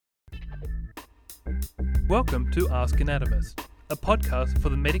Welcome to Ask Anatomist, a podcast for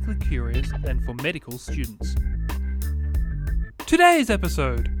the medically curious and for medical students. Today's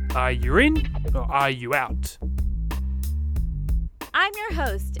episode, are you in or are you out? I'm your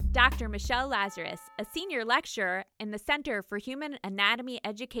host, Dr. Michelle Lazarus, a senior lecturer in the Center for Human Anatomy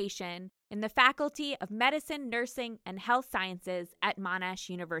Education in the Faculty of Medicine, Nursing, and Health Sciences at Monash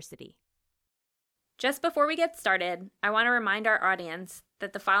University. Just before we get started, I want to remind our audience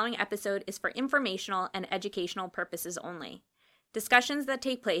that the following episode is for informational and educational purposes only. Discussions that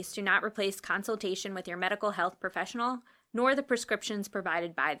take place do not replace consultation with your medical health professional, nor the prescriptions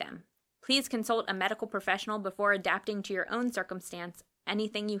provided by them. Please consult a medical professional before adapting to your own circumstance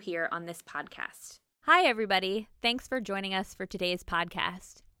anything you hear on this podcast. Hi, everybody. Thanks for joining us for today's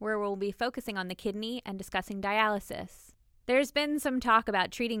podcast, where we'll be focusing on the kidney and discussing dialysis. There's been some talk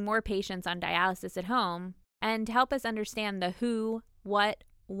about treating more patients on dialysis at home, and to help us understand the who, what,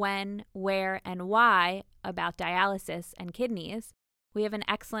 when, where, and why about dialysis and kidneys, we have an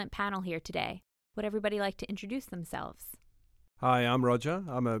excellent panel here today. Would everybody like to introduce themselves? Hi, I'm Roger.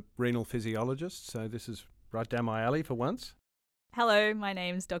 I'm a renal physiologist, so this is right down my alley for once. Hello, my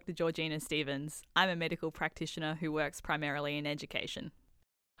name's Dr. Georgina Stevens. I'm a medical practitioner who works primarily in education.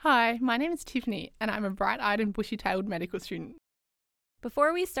 Hi, my name is Tiffany, and I'm a bright-eyed and bushy-tailed medical student.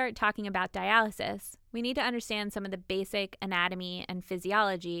 Before we start talking about dialysis, we need to understand some of the basic anatomy and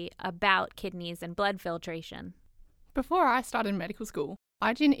physiology about kidneys and blood filtration. Before I started medical school,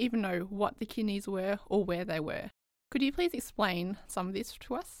 I didn't even know what the kidneys were or where they were. Could you please explain some of this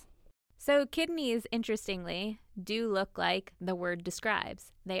to us? So kidneys, interestingly, do look like the word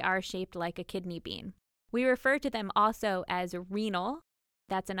describes. They are shaped like a kidney bean. We refer to them also as renal.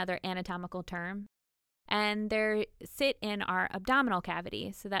 That's another anatomical term. And they sit in our abdominal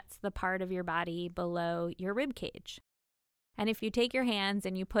cavity. So that's the part of your body below your rib cage. And if you take your hands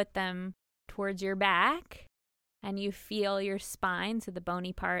and you put them towards your back and you feel your spine, so the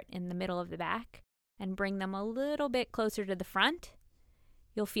bony part in the middle of the back, and bring them a little bit closer to the front,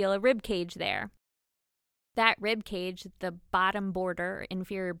 you'll feel a rib cage there. That rib cage, the bottom border,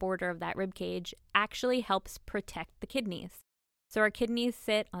 inferior border of that rib cage, actually helps protect the kidneys. So our kidneys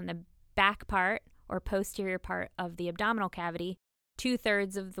sit on the back part or posterior part of the abdominal cavity,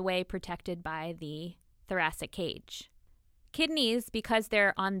 2/3 of the way protected by the thoracic cage. Kidneys, because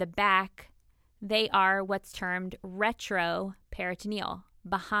they're on the back, they are what's termed retroperitoneal,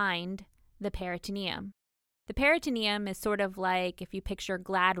 behind the peritoneum. The peritoneum is sort of like if you picture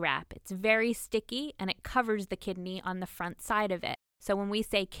Glad wrap. It's very sticky and it covers the kidney on the front side of it. So when we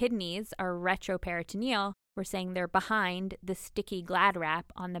say kidneys are retroperitoneal, we're saying they're behind the sticky Glad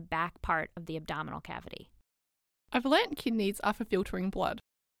wrap on the back part of the abdominal cavity. I've learnt kidneys are for filtering blood,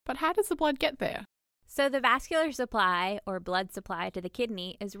 but how does the blood get there? So the vascular supply or blood supply to the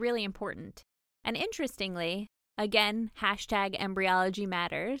kidney is really important. And interestingly, again, #embryology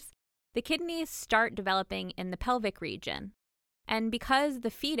matters, the kidneys start developing in the pelvic region. And because the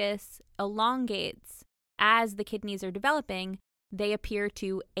fetus elongates as the kidneys are developing, they appear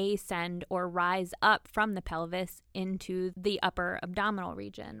to ascend or rise up from the pelvis into the upper abdominal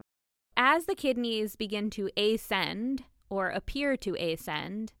region. As the kidneys begin to ascend or appear to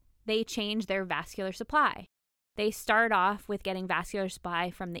ascend, they change their vascular supply. They start off with getting vascular supply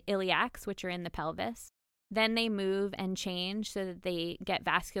from the iliacs, which are in the pelvis. Then they move and change so that they get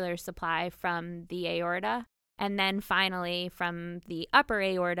vascular supply from the aorta, and then finally from the upper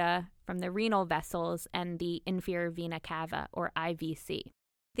aorta, from the renal vessels and the inferior vena cava, or IVC.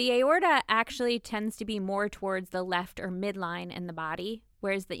 The aorta actually tends to be more towards the left or midline in the body,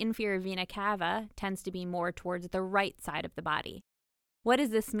 whereas the inferior vena cava tends to be more towards the right side of the body. What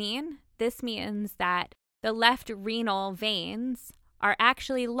does this mean? This means that the left renal veins are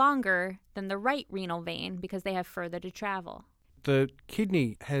actually longer than the right renal vein because they have further to travel. The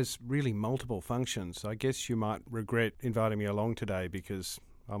kidney has really multiple functions. I guess you might regret inviting me along today because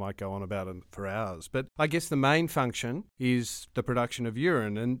I might go on about it for hours. But I guess the main function is the production of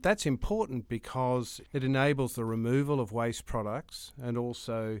urine, and that's important because it enables the removal of waste products and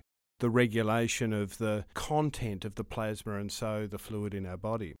also the regulation of the content of the plasma and so the fluid in our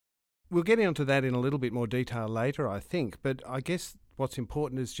body. We'll get into that in a little bit more detail later, I think, but I guess what's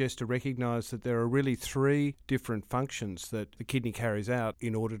important is just to recognise that there are really 3 different functions that the kidney carries out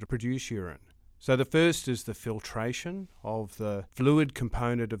in order to produce urine. So the first is the filtration of the fluid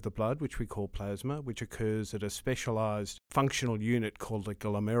component of the blood, which we call plasma, which occurs at a specialised functional unit called the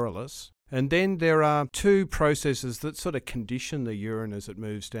glomerulus. And then there are 2 processes that sort of condition the urine as it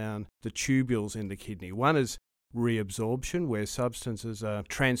moves down the tubules in the kidney. One is reabsorption, where substances are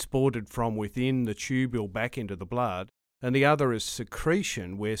transported from within the tubule back into the blood. and the other is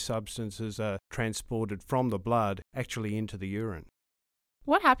secretion, where substances are transported from the blood actually into the urine.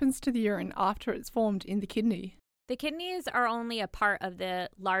 What happens to the urine after it's formed in the kidney? The kidneys are only a part of the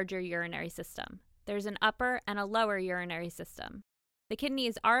larger urinary system. There's an upper and a lower urinary system. The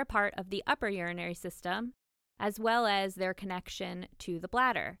kidneys are a part of the upper urinary system, as well as their connection to the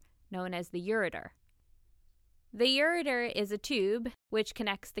bladder, known as the ureter. The ureter is a tube which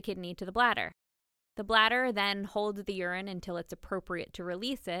connects the kidney to the bladder. The bladder then holds the urine until it's appropriate to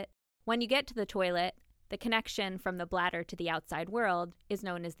release it. When you get to the toilet, the connection from the bladder to the outside world is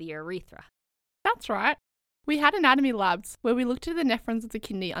known as the urethra. That's right. We had anatomy labs where we looked at the nephrons of the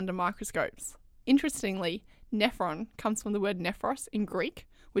kidney under microscopes. Interestingly, nephron comes from the word nephros in Greek,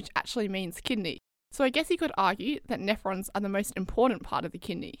 which actually means kidney. So I guess you could argue that nephrons are the most important part of the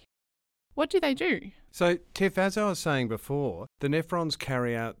kidney. What do they do? So, Tiff, as I was saying before, the nephrons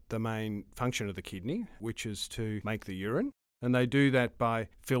carry out the main function of the kidney, which is to make the urine, and they do that by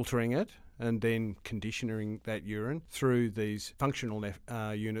filtering it and then conditioning that urine through these functional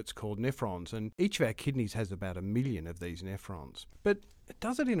units called nephrons. And each of our kidneys has about 1 million of these nephrons. But it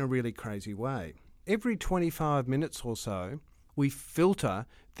does it in a really crazy way. Every 25 minutes or so, we filter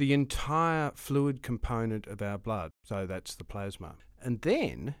the entire fluid component of our blood. So that's the plasma. And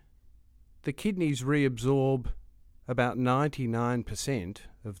then the kidneys reabsorb about 99%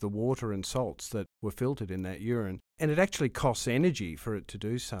 of the water and salts that were filtered in that urine, and it actually costs energy for it to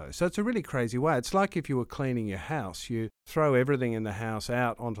do so. So it's a really crazy way. It's like if you were cleaning your house, you throw everything in the house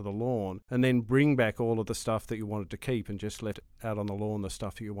out onto the lawn and then bring back all of the stuff that you wanted to keep and just let out on the lawn the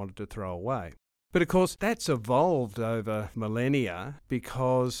stuff that you wanted to throw away. But of course, that's evolved over millennia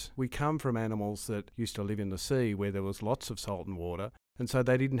because we come from animals that used to live in the sea where there was lots of salt and water, and so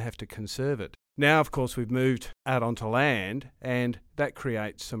they didn't have to conserve it. Now, of course, we've moved out onto land, and that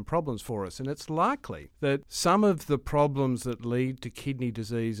creates some problems for us. And it's likely that some of the problems that lead to kidney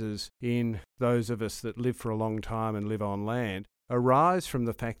diseases in those of us that live for a long time and live on land arise from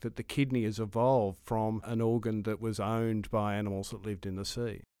the fact that the kidney has evolved from an organ that was owned by animals that lived in the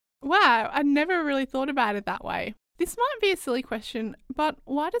sea. Wow, I never really thought about it that way. This might be a silly question, but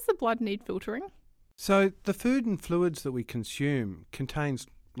why does the blood need filtering? So the food and fluids that we consume contains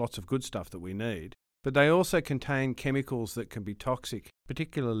lots of good stuff that we need, but they also contain chemicals that can be toxic,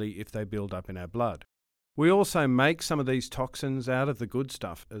 particularly if they build up in our blood. We also make some of these toxins out of the good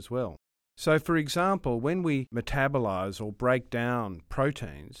stuff as well. So for example, when we metabolize or break down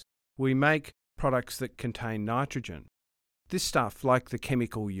proteins, we make products that contain nitrogen. This stuff, like the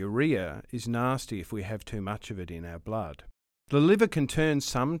chemical urea, is nasty if we have too much of it in our blood. The liver can turn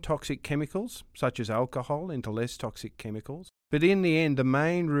some toxic chemicals, such as alcohol, into less toxic chemicals, but in the end, the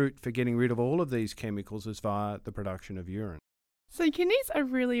main route for getting rid of all of these chemicals is via the production of urine. So kidneys are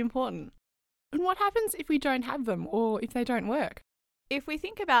really important. And what happens if we don't have them or if they don't work? If we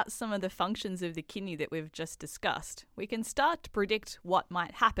think about some of the functions of the kidney that we've just discussed, we can start to predict what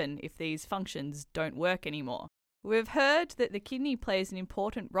might happen if these functions don't work anymore. We've heard that the kidney plays an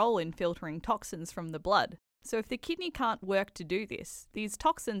important role in filtering toxins from the blood. So if the kidney can't work to do this, these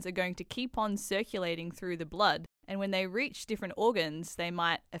toxins are going to keep on circulating through the blood, and when they reach different organs, they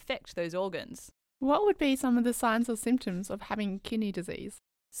might affect those organs. What would be some of the signs or symptoms of having kidney disease?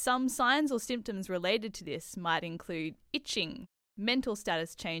 Some signs or symptoms related to this might include itching, mental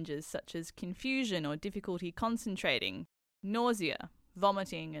status changes such as confusion or difficulty concentrating, nausea,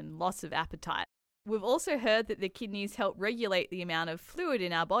 vomiting, and loss of appetite. We've also heard that the kidneys help regulate the amount of fluid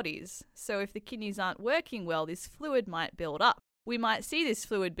in our bodies. So if the kidneys aren't working well, this fluid might build up. We might see this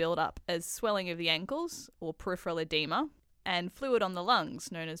fluid build up as swelling of the ankles or peripheral edema and fluid on the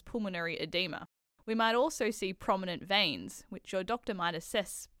lungs known as pulmonary edema. We might also see prominent veins, which your doctor might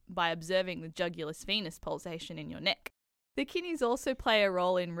assess by observing the jugulus venous pulsation in your neck. The kidneys also play a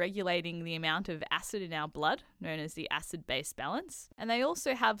role in regulating the amount of acid in our blood, known as the acid-base balance, and they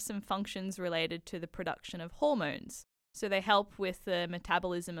also have some functions related to the production of hormones. So they help with the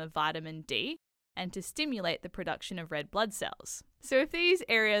metabolism of vitamin D and to stimulate the production of red blood cells. So if these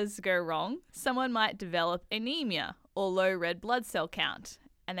areas go wrong, someone might develop anemia or low red blood cell count,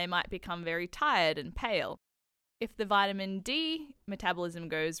 and they might become very tired and pale. If the vitamin D metabolism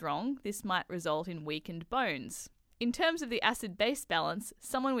goes wrong, this might result in weakened bones. In terms of the acid-base balance,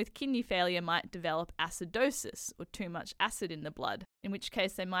 someone with kidney failure might develop acidosis, or too much acid in the blood, in which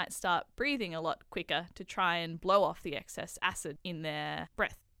case they might start breathing a lot quicker to try and blow off the excess acid in their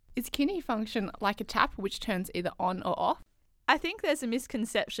breath. Is kidney function like a tap which turns either on or off? I think there's a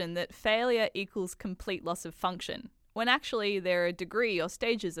misconception that failure equals complete loss of function, when actually there are degree or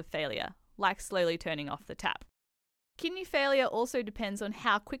stages of failure, like slowly turning off the tap. Kidney failure also depends on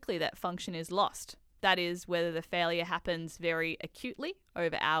how quickly that function is lost. That is, whether the failure happens very acutely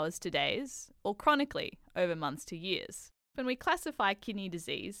over hours to days or chronically over months to years. When we classify kidney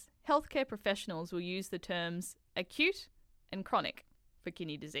disease, healthcare professionals will use the terms acute and chronic for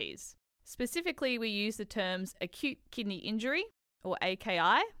kidney disease. Specifically, we use the terms acute kidney injury, or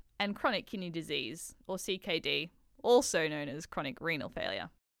AKI, and chronic kidney disease, or CKD, also known as chronic renal failure.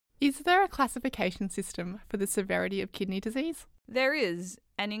 Is there a classification system for the severity of kidney disease? There is,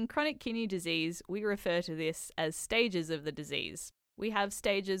 and in chronic kidney disease, we refer to this as stages of the disease. We have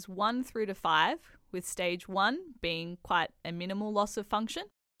stages 1 through to 5, with stage 1 being quite a minimal loss of function,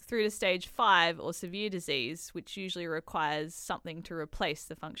 through to stage 5 or severe disease, which usually requires something to replace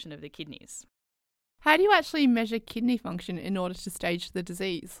the function of the kidneys. How do you actually measure kidney function in order to stage the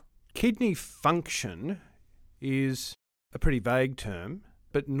disease? Kidney function is a pretty vague term,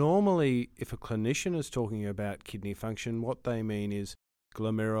 but normally if a clinician is talking about kidney function, what they mean is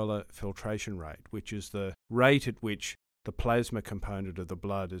glomerular filtration rate, which is the rate at which the plasma component of the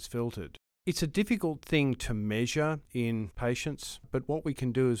blood is filtered. It's a difficult thing to measure in patients, but what we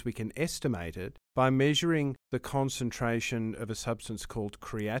can do is we can estimate it by measuring the concentration of a substance called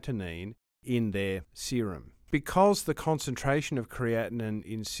creatinine in their serum. Because the concentration of creatinine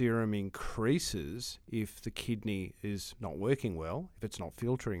in serum increases if the kidney is not working well, if it's not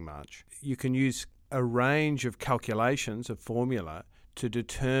filtering much, you can use a range of calculations, a formula, to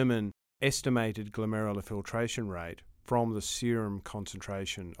determine estimated glomerular filtration rate from the serum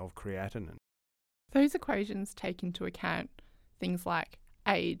concentration of creatinine. Those equations take into account things like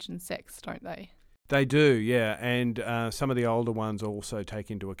age and sex, don't they? They do, yeah, and some of the older ones also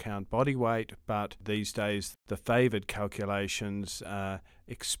take into account body weight, but these days the favoured calculations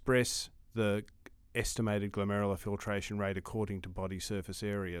express the estimated glomerular filtration rate according to body surface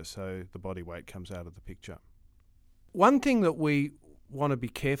area, so the body weight comes out of the picture. One thing that we want to be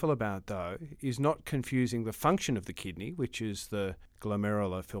careful about, though, is not confusing the function of the kidney, which is the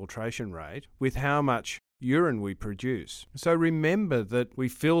glomerular filtration rate, with how much urine we produce. So remember that we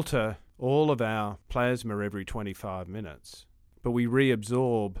filter all of our plasma every 25 minutes, but we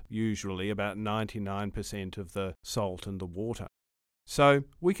reabsorb usually about 99% of the salt and the water. So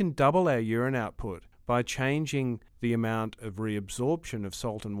we can double our urine output by changing the amount of reabsorption of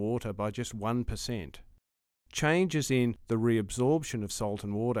salt and water by just 1%. Changes in the reabsorption of salt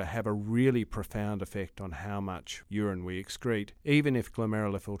and water have a really profound effect on how much urine we excrete, even if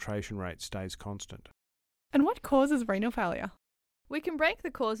glomerular filtration rate stays constant. And what causes renal failure? We can break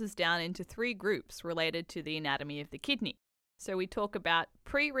the causes down into 3 groups related to the anatomy of the kidney. So we talk about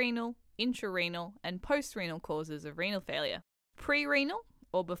pre-renal, intrarenal, and post-renal causes of renal failure. Pre-renal,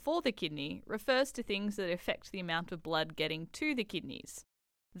 or before the kidney, refers to things that affect the amount of blood getting to the kidneys.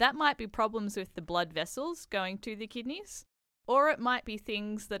 That might be problems with the blood vessels going to the kidneys, or it might be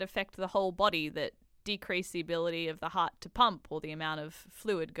things that affect the whole body that decrease the ability of the heart to pump or the amount of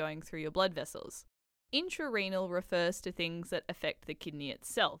fluid going through your blood vessels. Intrarenal refers to things that affect the kidney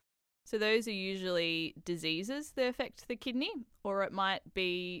itself. So those are usually diseases that affect the kidney, or it might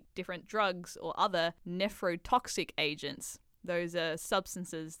be different drugs or other nephrotoxic agents. Those are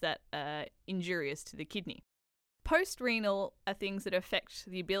substances that are injurious to the kidney. Post-renal are things that affect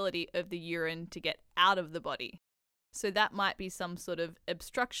the ability of the urine to get out of the body. So that might be some sort of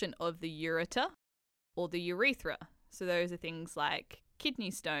obstruction of the ureter or the urethra. So those are things like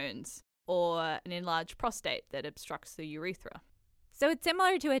kidney stones or an enlarged prostate that obstructs the urethra. So it's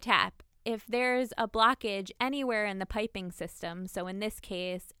similar to a tap. If there's a blockage anywhere in the piping system, so in this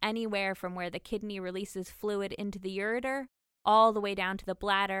case, anywhere from where the kidney releases fluid into the ureter, all the way down to the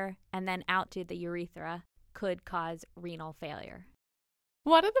bladder and then out to the urethra, could cause renal failure.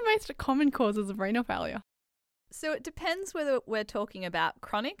 What are the most common causes of renal failure? So it depends whether we're talking about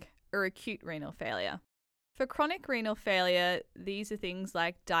chronic or acute renal failure. For chronic renal failure, these are things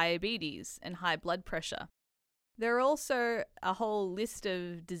like diabetes and high blood pressure. There are also a whole list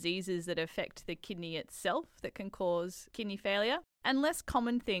of diseases that affect the kidney itself that can cause kidney failure, and less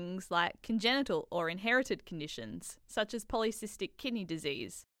common things like congenital or inherited conditions, such as polycystic kidney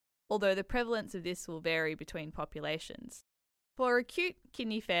disease, although the prevalence of this will vary between populations. For acute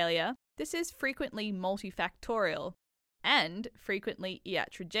kidney failure, this is frequently multifactorial and frequently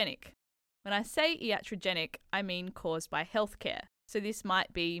iatrogenic. When I say iatrogenic, I mean caused by healthcare, so this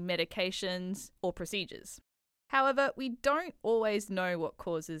might be medications or procedures. However, we don't always know what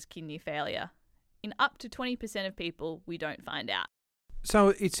causes kidney failure. In up to 20% of people, we don't find out. So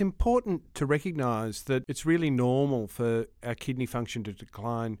it's important to recognise that it's really normal for our kidney function to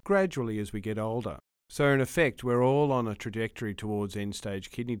decline gradually as we get older. So in effect, we're all on a trajectory towards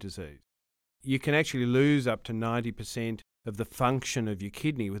end-stage kidney disease. You can actually lose up to 90% of the function of your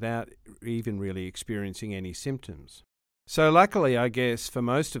kidney without even really experiencing any symptoms. So luckily, I guess, for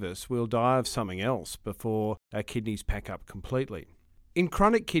most of us, we'll die of something else before our kidneys pack up completely. In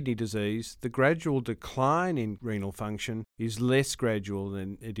chronic kidney disease, the gradual decline in renal function is less gradual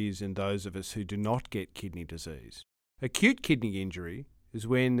than it is in those of us who do not get kidney disease. Acute kidney injury is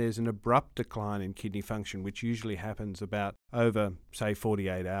when there's an abrupt decline in kidney function, which usually happens about over, say,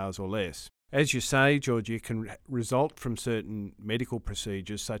 48 hours or less. As you say, Georgie, it can result from certain medical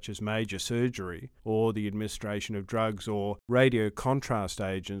procedures such as major surgery or the administration of drugs or radiocontrast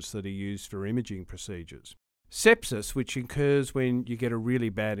agents that are used for imaging procedures. Sepsis, which occurs when you get a really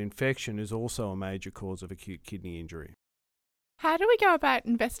bad infection, is also a major cause of acute kidney injury. How do we go about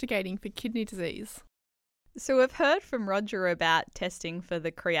investigating for kidney disease? So we've heard from Roger about testing for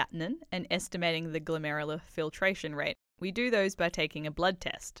the creatinine and estimating the glomerular filtration rate. We do those by taking a blood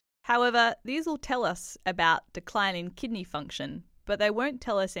test. However, these will tell us about decline in kidney function, but they won't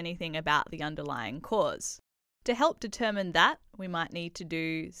tell us anything about the underlying cause. To help determine that, we might need to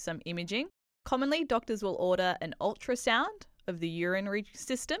do some imaging. Commonly, doctors will order an ultrasound of the urinary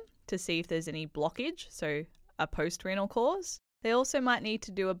system to see if there's any blockage, so a post-renal cause. They also might need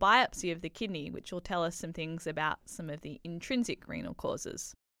to do a biopsy of the kidney, which will tell us some things about some of the intrinsic renal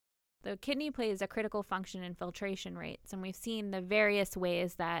causes. The kidney plays a critical function in filtration rates, and we've seen the various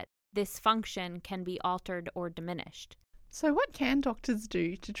ways that this function can be altered or diminished. So what can doctors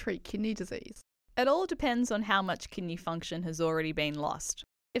do to treat kidney disease? It all depends on how much kidney function has already been lost.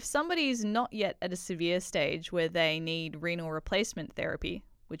 If somebody is not yet at a severe stage where they need renal replacement therapy,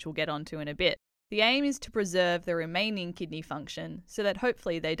 which we'll get onto in a bit, the aim is to preserve the remaining kidney function so that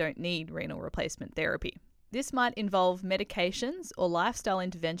hopefully they don't need renal replacement therapy. This might involve medications or lifestyle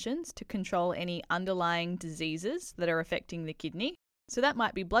interventions to control any underlying diseases that are affecting the kidney. So that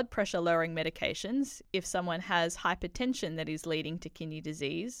might be blood pressure lowering medications if someone has hypertension that is leading to kidney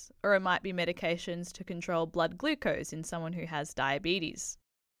disease, or it might be medications to control blood glucose in someone who has diabetes.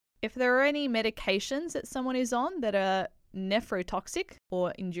 If there are any medications that someone is on that are nephrotoxic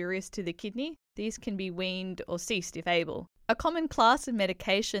or injurious to the kidney, these can be weaned or ceased if able. A common class of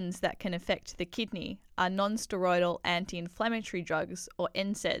medications that can affect the kidney are non-steroidal anti-inflammatory drugs or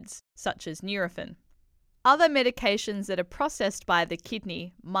NSAIDs, such as Nurofen. Other medications that are processed by the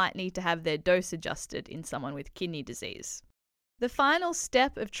kidney might need to have their dose adjusted in someone with kidney disease. The final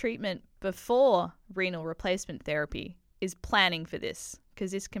step of treatment before renal replacement therapy is planning for this,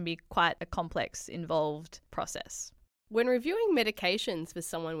 because this can be quite a complex, involved process. When reviewing medications for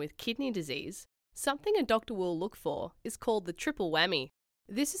someone with kidney disease, something a doctor will look for is called the triple whammy.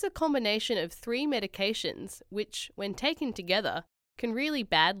 This is a combination of 3 medications which, when taken together, can really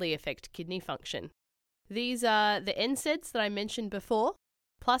badly affect kidney function. These are the NSAIDs that I mentioned before,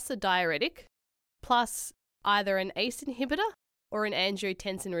 plus a diuretic, plus either an ACE inhibitor or an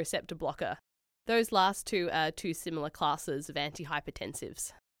angiotensin receptor blocker. Those last two are 2 similar classes of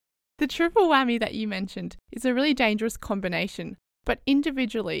antihypertensives. The triple whammy that you mentioned is a really dangerous combination, but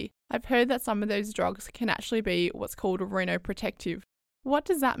individually, I've heard that some of those drugs can actually be what's called renoprotective. What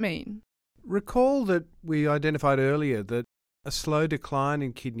does that mean? Recall that we identified earlier that a slow decline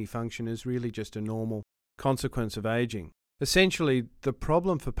in kidney function is really just a normal consequence of aging. Essentially, the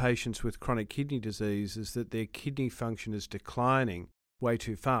problem for patients with chronic kidney disease is that their kidney function is declining way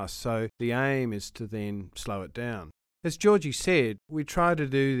too fast, so the aim is to then slow it down. As Georgie said, we try to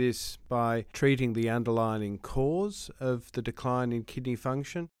do this by treating the underlying cause of the decline in kidney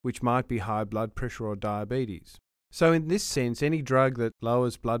function, which might be high blood pressure or diabetes. So in this sense, any drug that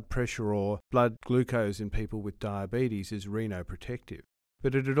lowers blood pressure or blood glucose in people with diabetes is renoprotective.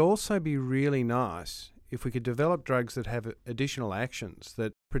 But it would also be really nice if we could develop drugs that have additional actions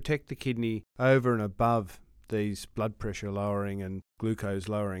that protect the kidney over and above these blood pressure lowering and glucose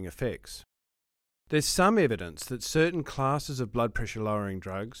lowering effects. There's some evidence that certain classes of blood pressure lowering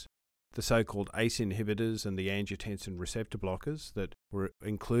drugs, the so-called ACE inhibitors and the angiotensin receptor blockers that were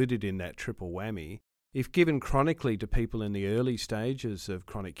included in that triple whammy, if given chronically to people in the early stages of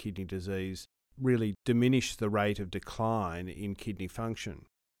chronic kidney disease, really diminish the rate of decline in kidney function.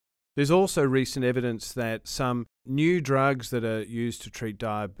 There's also recent evidence that some new drugs that are used to treat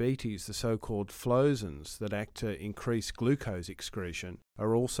diabetes, the so-called flozins that act to increase glucose excretion,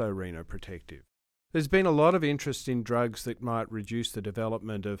 are also renoprotective. There's been a lot of interest in drugs that might reduce the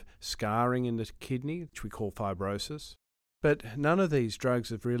development of scarring in the kidney, which we call fibrosis, but none of these drugs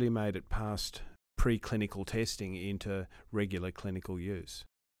have really made it past preclinical testing into regular clinical use.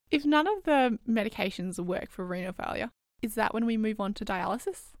 If none of the medications work for renal failure, is that when we move on to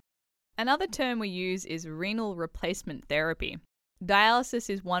dialysis? Another term we use is renal replacement therapy. Dialysis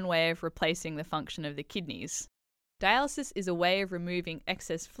is one way of replacing the function of the kidneys. Dialysis is a way of removing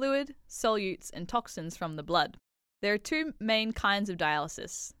excess fluid, solutes, and toxins from the blood. There are two main kinds of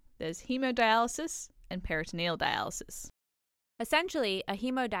dialysis. There's hemodialysis and peritoneal dialysis. Essentially, a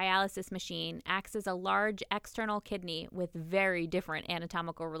hemodialysis machine acts as a large external kidney with very different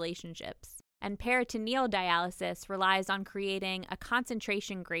anatomical relationships. And peritoneal dialysis relies on creating a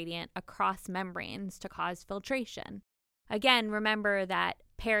concentration gradient across membranes to cause filtration. Again, remember that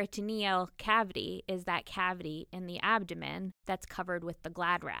peritoneal cavity is that cavity in the abdomen that's covered with the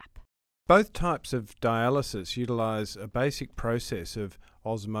glad wrap. Both types of dialysis utilize a basic process of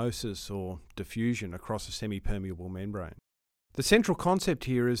osmosis or diffusion across a semi-permeable membrane. The central concept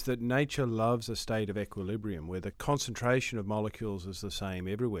here is that nature loves a state of equilibrium where the concentration of molecules is the same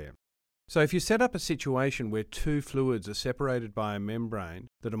everywhere. So if you set up a situation where two fluids are separated by a membrane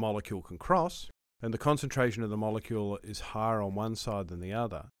that a molecule can cross, and the concentration of the molecule is higher on one side than the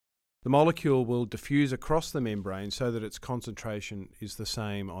other, the molecule will diffuse across the membrane so that its concentration is the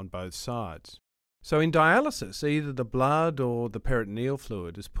same on both sides. So in dialysis, either the blood or the peritoneal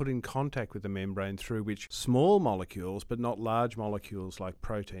fluid is put in contact with the membrane through which small molecules, but not large molecules like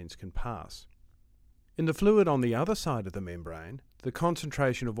proteins, can pass. In the fluid on the other side of the membrane, the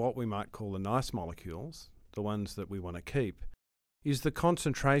concentration of what we might call the nice molecules, the ones that we want to keep, is the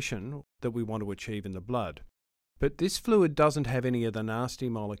concentration that we want to achieve in the blood. But this fluid doesn't have any of the nasty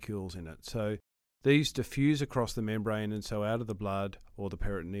molecules in it, so these diffuse across the membrane and so out of the blood or the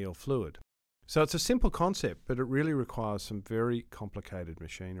peritoneal fluid. So it's a simple concept, but it really requires some very complicated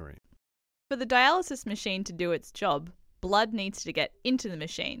machinery. For the dialysis machine to do its job, blood needs to get into the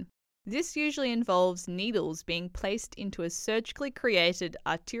machine. This usually involves needles being placed into a surgically created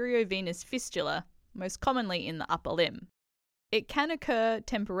arteriovenous fistula, most commonly in the upper limb. It can occur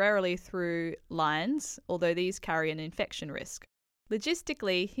temporarily through lines, although these carry an infection risk.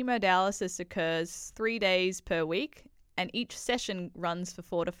 Logistically, hemodialysis occurs 3 days per week, and each session runs for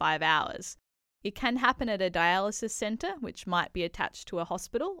 4 to 5 hours. It can happen at a dialysis centre, which might be attached to a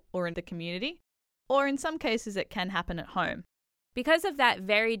hospital or in the community, or in some cases it can happen at home. Because of that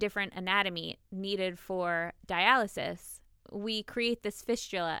very different anatomy needed for dialysis, we create this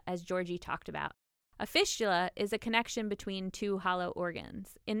fistula, as Georgie talked about. A fistula is a connection between two hollow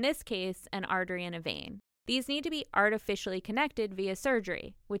organs, in this case, an artery and a vein. These need to be artificially connected via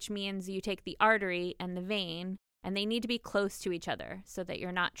surgery, which means you take the artery and the vein, and they need to be close to each other so that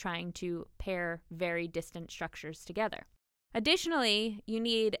you're not trying to pair very distant structures together. Additionally, you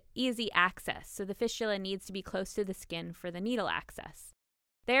need easy access, so the fistula needs to be close to the skin for the needle access.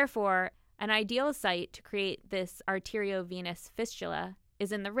 Therefore, an ideal site to create this arteriovenous fistula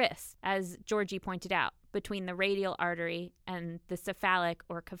is in the wrist, as Georgie pointed out, between the radial artery and the cephalic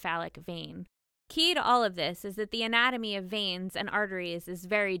or cephalic vein. Key to all of this is that the anatomy of veins and arteries is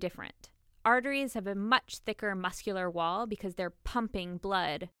very different. Arteries have a much thicker muscular wall because they're pumping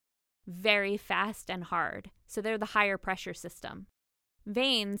blood very fast and hard, so they're the higher pressure system.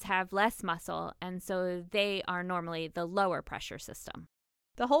 Veins have less muscle, and so they are normally the lower pressure system.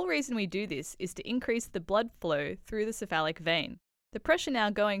 The whole reason we do this is to increase the blood flow through the cephalic vein. The pressure now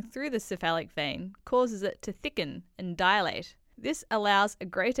going through the cephalic vein causes it to thicken and dilate. This allows a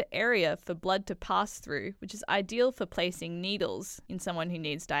greater area for blood to pass through, which is ideal for placing needles in someone who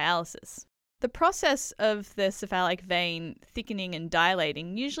needs dialysis. The process of the cephalic vein thickening and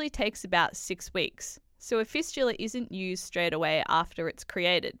dilating usually takes about 6 weeks, so a fistula isn't used straight away after it's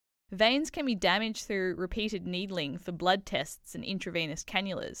created. Veins can be damaged through repeated needling for blood tests and intravenous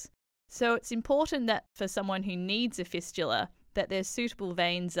cannulas. So it's important that for someone who needs a fistula, that their suitable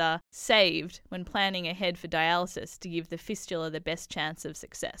veins are saved when planning ahead for dialysis to give the fistula the best chance of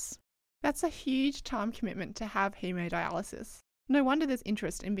success. That's a huge time commitment to have hemodialysis. No wonder there's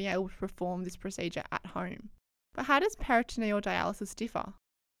interest in being able to perform this procedure at home. But how does peritoneal dialysis differ?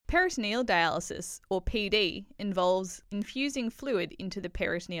 Peritoneal dialysis, or PD, involves infusing fluid into the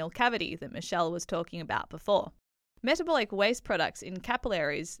peritoneal cavity that Michelle was talking about before. Metabolic waste products in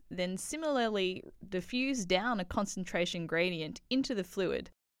capillaries then similarly diffuse down a concentration gradient into the fluid,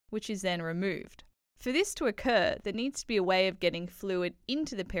 which is then removed. For this to occur, there needs to be a way of getting fluid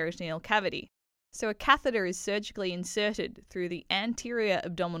into the peritoneal cavity. So a catheter is surgically inserted through the anterior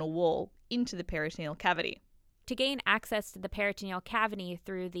abdominal wall into the peritoneal cavity. To gain access to the peritoneal cavity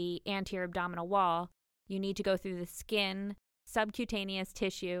through the anterior abdominal wall, you need to go through the skin, subcutaneous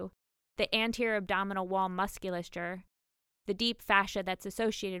tissue, the anterior abdominal wall musculature, the deep fascia that's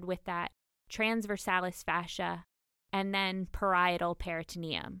associated with that, transversalis fascia, and then parietal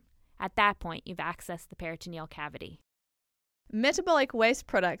peritoneum. At that point, you've accessed the peritoneal cavity. Metabolic waste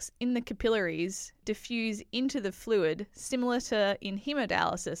products in the capillaries diffuse into the fluid, similar to in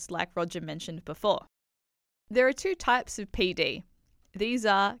hemodialysis, like Roger mentioned before. There are two types of PD. These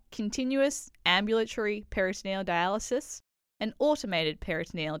are continuous ambulatory peritoneal dialysis and automated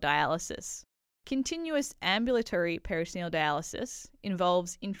peritoneal dialysis. Continuous ambulatory peritoneal dialysis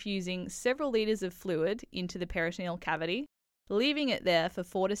involves infusing several litres of fluid into the peritoneal cavity, leaving it there for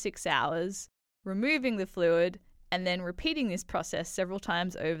 4 to 6 hours, removing the fluid, and then repeating this process several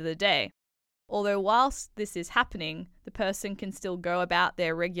times over the day. Although whilst this is happening, the person can still go about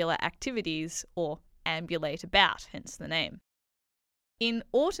their regular activities or ambulate about, hence the name. In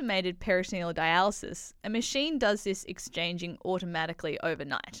automated peritoneal dialysis, a machine does this exchanging automatically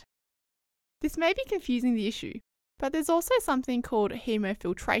overnight. This may be confusing the issue, but there's also something called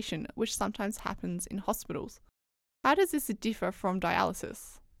hemofiltration, which sometimes happens in hospitals. How does this differ from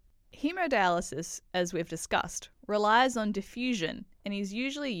dialysis? Hemodialysis, as we've discussed, relies on diffusion and is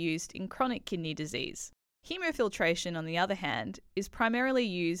usually used in chronic kidney disease. Hemofiltration, on the other hand, is primarily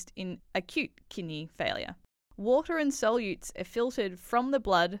used in acute kidney failure. Water and solutes are filtered from the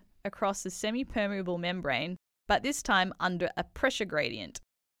blood across the semi-permeable membrane, but this time under a pressure gradient.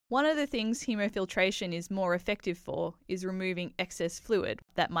 One of the things hemofiltration is more effective for is removing excess fluid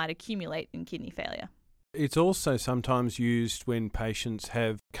that might accumulate in kidney failure. It's also sometimes used when patients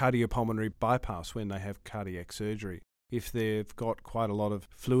have cardiopulmonary bypass, when they have cardiac surgery. If they've got quite a lot of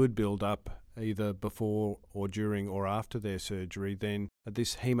fluid build-up either before or during or after their surgery, then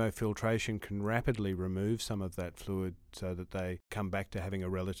this hemofiltration can rapidly remove some of that fluid so that they come back to having a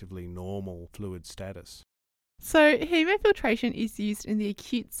relatively normal fluid status. So hemofiltration is used in the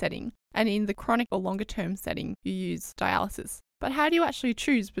acute setting, and in the chronic or longer term setting you use dialysis. But how do you actually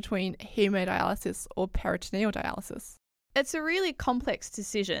choose between hemodialysis or peritoneal dialysis? It's a really complex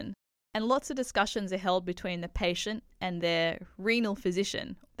decision, and lots of discussions are held between the patient and their renal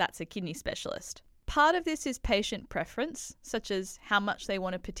physician, that's a kidney specialist. Part of this is patient preference, such as how much they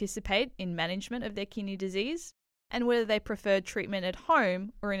want to participate in management of their kidney disease, and whether they prefer treatment at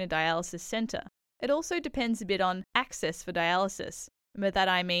home or in a dialysis centre. It also depends a bit on access for dialysis. By that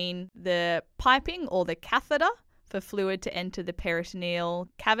I mean the piping or the catheter for fluid to enter the peritoneal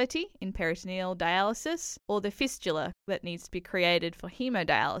cavity in peritoneal dialysis, or the fistula that needs to be created for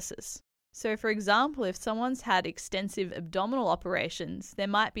hemodialysis. So for example, if someone's had extensive abdominal operations, there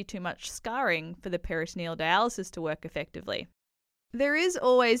might be too much scarring for the peritoneal dialysis to work effectively. There is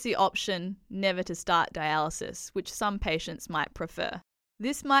always the option never to start dialysis, which some patients might prefer.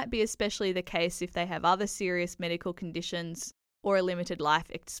 This might be especially the case if they have other serious medical conditions or a limited life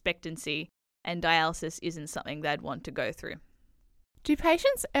expectancy, and dialysis isn't something they'd want to go through. Do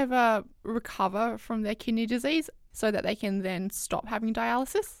patients ever recover from their kidney disease so that they can then stop having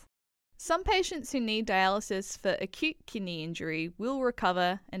dialysis? Some patients who need dialysis for acute kidney injury will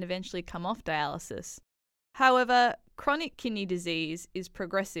recover and eventually come off dialysis. However, chronic kidney disease is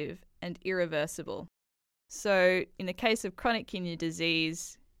progressive and irreversible. So in the case of chronic kidney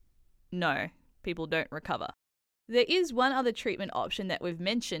disease, no, people don't recover. There is one other treatment option that we've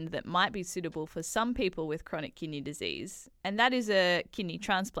mentioned that might be suitable for some people with chronic kidney disease, and that is a kidney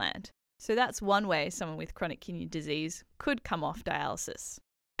transplant. So that's one way someone with chronic kidney disease could come off dialysis.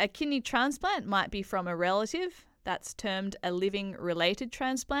 A kidney transplant might be from a relative, that's termed a living related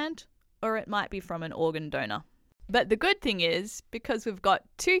transplant, or it might be from an organ donor. But the good thing is, because we've got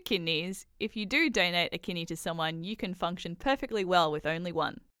 2 kidneys, if you do donate a kidney to someone, you can function perfectly well with only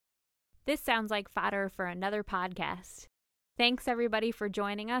one. This sounds like fodder for another podcast. Thanks everybody for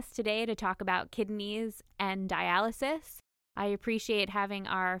joining us today to talk about kidneys and dialysis. I appreciate having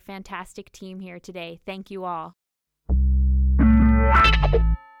our fantastic team here today. Thank you all.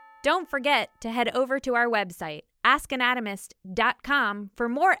 Don't forget to head over to our website, askanatomist.com, for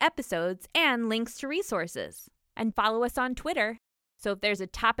more episodes and links to resources. And follow us on Twitter. So if there's a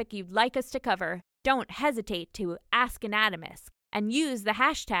topic you'd like us to cover, don't hesitate to Ask Anatomist and use the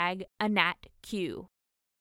hashtag AnatQ.